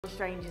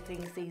Stranger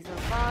Things Season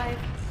 5,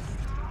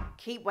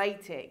 keep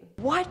waiting.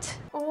 What?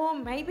 Or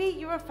maybe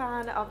you're a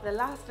fan of The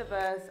Last of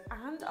Us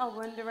and are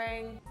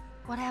wondering,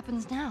 What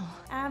happens now?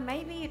 and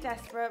maybe you're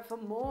desperate for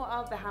more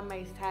of The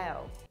Handmaid's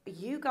Tale.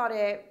 You got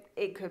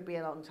it could be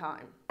a long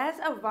time. There's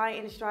a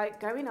writing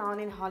strike going on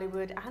in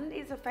Hollywood and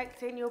it's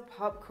affecting your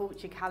pop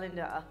culture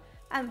calendar.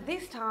 And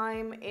this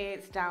time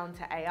it's down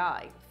to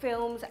AI.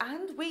 Films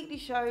and weekly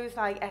shows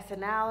like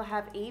SNL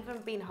have even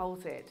been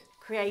halted.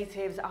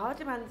 Creatives are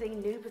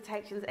demanding new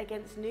protections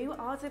against new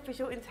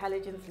artificial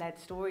intelligence-led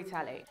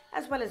storytelling,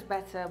 as well as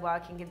better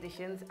working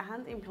conditions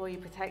and employee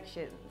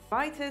protections.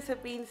 Writers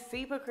have been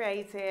super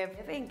creative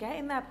in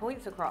getting their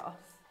points across.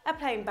 A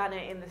plain banner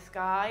in the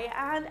sky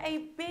and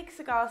a big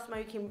cigar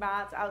smoking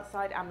bat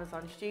outside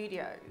Amazon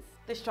Studios.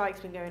 The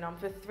strike's been going on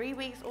for 3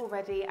 weeks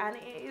already and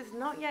it is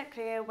not yet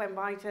clear when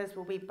writers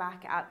will be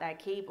back at their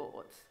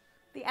keyboards.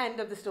 The end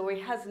of the story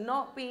has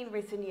not been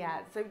written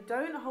yet, so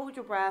don't hold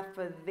your breath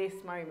for this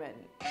moment.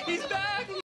 He's back!